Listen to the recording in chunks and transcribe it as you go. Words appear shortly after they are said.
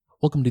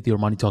Welcome to the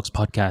Armani Talks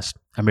podcast.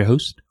 I'm your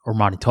host,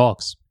 Armani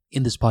Talks.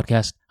 In this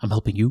podcast, I'm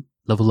helping you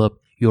level up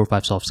your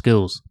 5 soft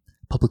skills: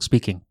 public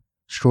speaking,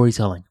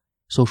 storytelling,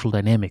 social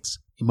dynamics,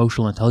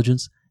 emotional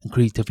intelligence, and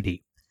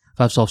creativity.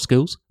 5 soft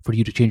skills for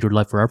you to change your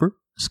life forever,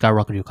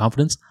 skyrocket your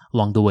confidence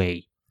along the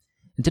way.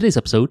 In today's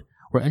episode,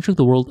 we're entering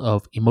the world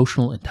of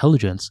emotional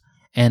intelligence,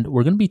 and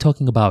we're going to be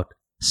talking about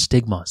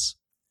stigmas.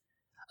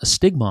 A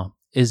stigma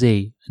is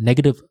a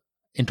negative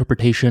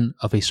interpretation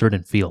of a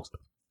certain field.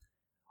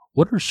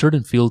 What are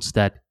certain fields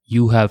that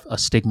you have a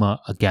stigma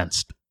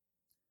against?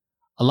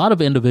 A lot of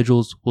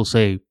individuals will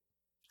say,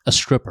 a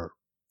stripper.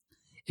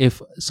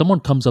 If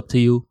someone comes up to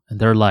you and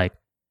they're like,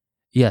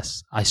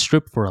 yes, I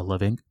strip for a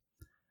living,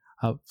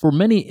 for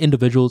many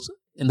individuals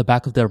in the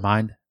back of their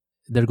mind,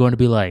 they're going to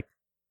be like,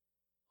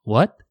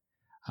 what?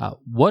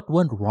 What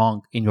went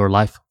wrong in your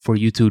life for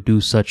you to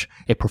do such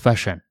a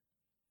profession?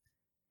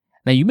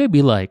 Now you may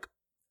be like,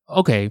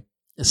 okay,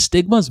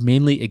 stigmas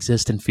mainly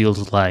exist in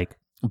fields like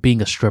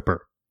being a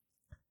stripper.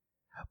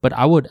 But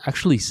I would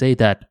actually say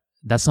that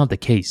that's not the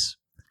case.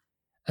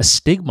 A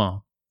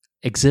stigma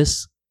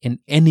exists in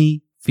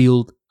any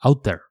field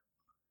out there.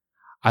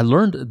 I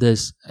learned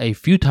this a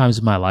few times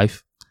in my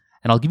life,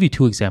 and I'll give you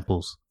 2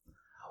 examples.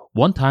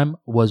 One time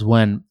was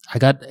when I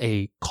got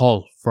a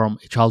call from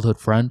a childhood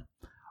friend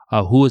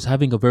who was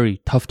having a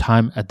very tough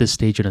time at this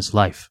stage in his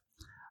life.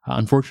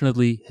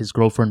 Unfortunately, his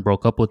girlfriend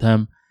broke up with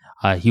him.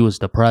 He was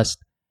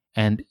depressed,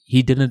 and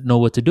he didn't know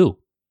what to do.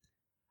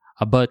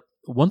 But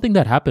one thing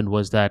that happened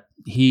was that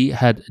he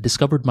had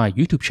discovered my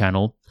YouTube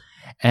channel,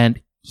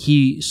 and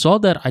he saw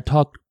that I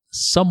talked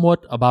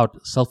somewhat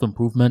about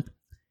self-improvement,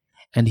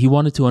 and he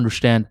wanted to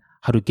understand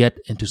how to get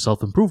into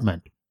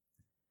self-improvement.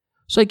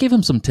 So I gave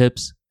him some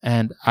tips,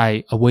 and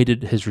I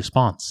awaited his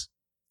response.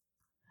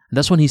 And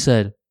that's when he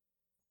said,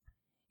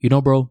 you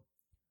know, bro,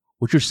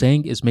 what you're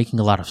saying is making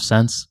a lot of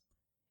sense.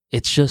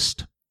 It's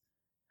just,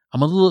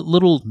 I'm a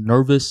little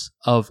nervous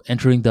of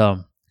entering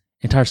the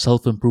entire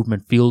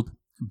self-improvement field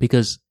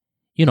because,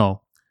 you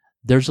know,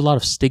 there's a lot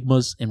of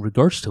stigmas in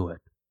regards to it.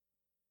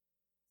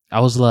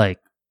 I was like,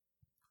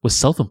 with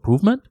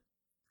self-improvement?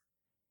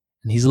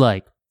 And he's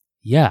like,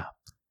 yeah.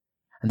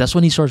 And that's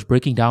when he starts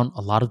breaking down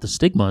a lot of the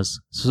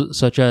stigmas,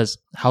 such as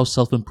how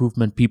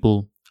self-improvement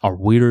people are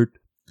weird,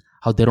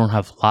 how they don't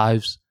have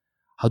lives,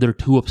 how they're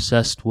too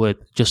obsessed with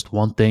just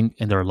one thing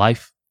in their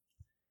life.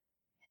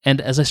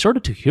 And as I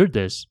started to hear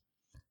this,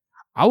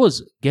 I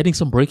was getting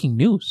some breaking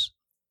news.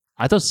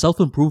 I thought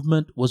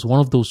self-improvement was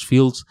one of those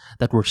fields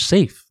that were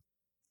safe.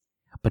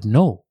 But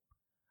no,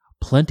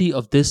 plenty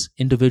of this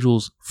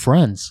individual's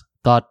friends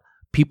thought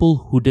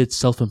people who did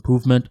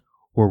self-improvement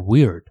were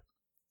weird.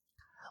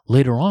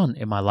 Later on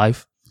in my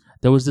life,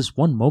 there was this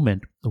one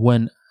moment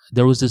when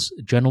there was this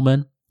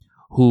gentleman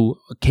who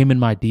came in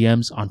my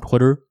DMs on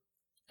Twitter,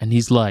 and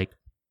he's like,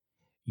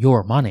 yo,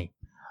 Armani,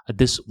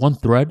 this one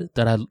thread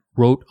that I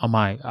wrote on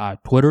my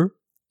Twitter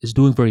is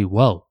doing very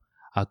well.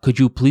 Could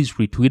you please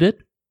retweet it?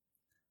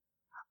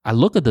 I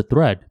look at the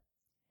thread,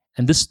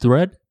 and this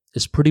thread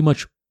is pretty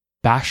much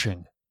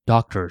bashing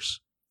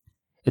doctors.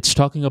 It's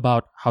talking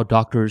about how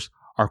doctors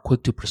are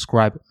quick to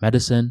prescribe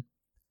medicine,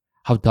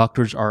 how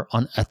doctors are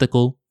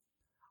unethical,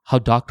 how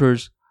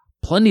doctors,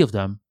 plenty of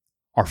them,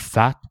 are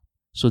fat,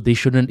 so they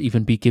shouldn't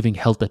even be giving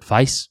health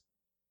advice.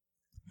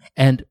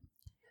 And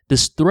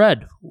this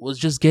thread was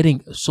just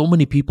getting so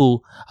many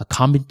people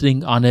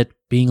commenting on it,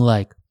 being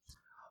like,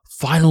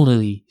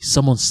 finally,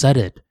 someone said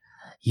it.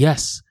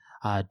 Yes,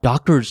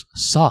 doctors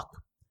suck.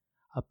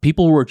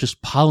 People were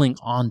just piling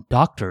on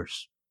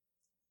doctors.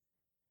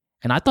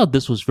 And I thought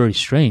this was very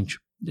strange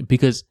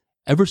because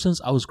ever since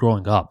I was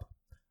growing up,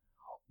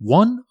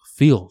 one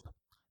field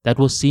that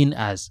was seen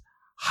as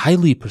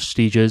highly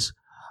prestigious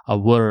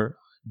were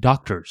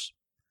doctors.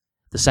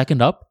 The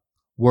second up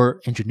were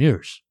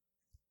engineers.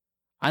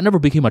 I never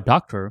became a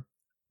doctor,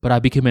 but I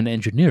became an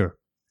engineer.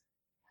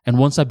 And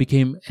once I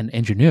became an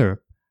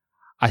engineer,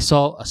 I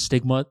saw a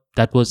stigma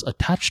that was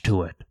attached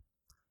to it.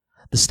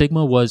 The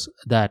stigma was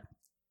that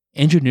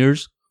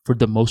engineers, for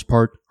the most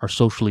part, are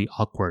socially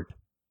awkward.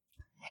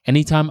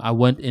 Anytime I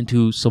went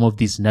into some of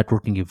these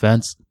networking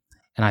events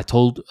and I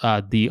told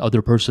the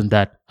other person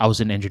that I was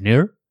an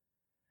engineer,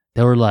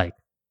 they were like,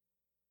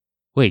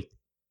 wait,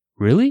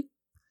 really?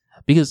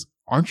 Because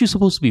aren't you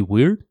supposed to be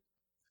weird?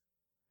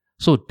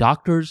 So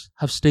doctors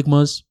have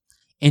stigmas,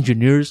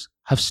 engineers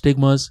have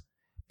stigmas,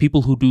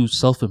 people who do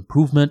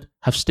self-improvement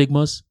have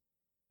stigmas.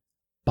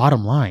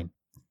 Bottom line,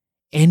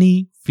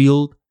 any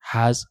field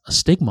has a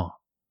stigma.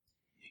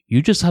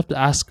 You just have to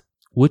ask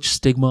which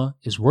stigma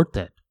is worth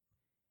it.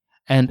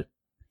 And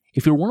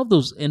if you're one of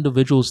those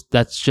individuals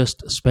that's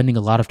just spending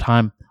a lot of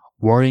time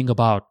worrying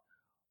about,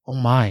 oh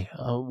my,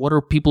 what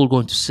are people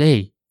going to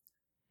say?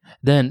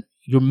 Then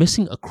you're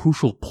missing a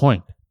crucial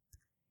point.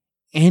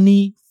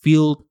 Any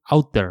field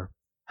out there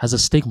has a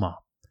stigma.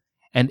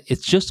 And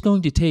it's just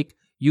going to take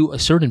you a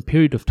certain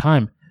period of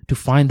time to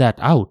find that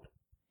out.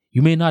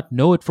 You may not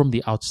know it from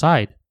the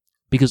outside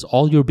because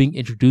all you're being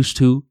introduced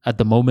to at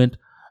the moment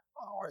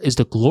is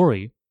the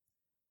glory.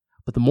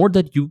 But the more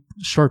that you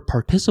start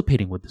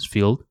participating with this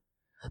field,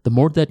 the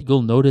more that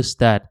you'll notice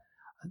that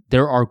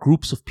there are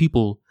groups of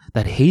people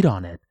that hate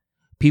on it.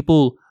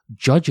 People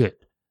judge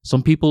it.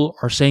 Some people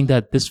are saying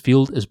that this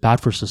field is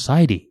bad for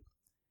society.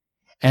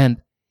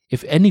 And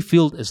if any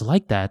field is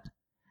like that,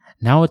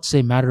 now it's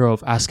a matter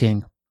of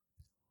asking,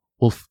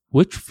 well,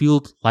 which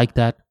field like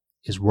that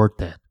is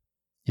worth it?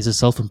 Is it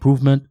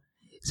self-improvement?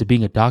 Is it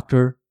being a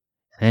doctor,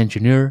 an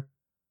engineer,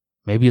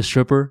 maybe a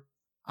stripper?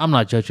 I'm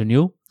not judging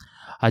you.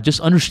 I just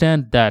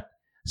understand that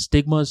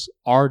stigmas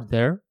are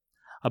there,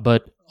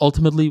 but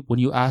ultimately when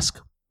you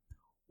ask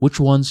which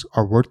ones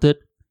are worth it,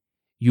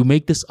 you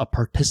make this a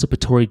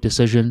participatory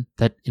decision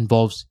that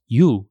involves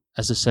you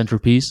as a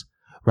centerpiece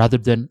rather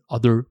than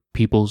other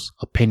people's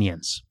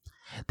opinions.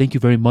 Thank you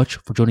very much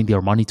for joining the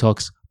Armani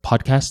Talks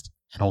podcast,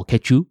 and I'll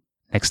catch you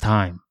next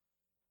time.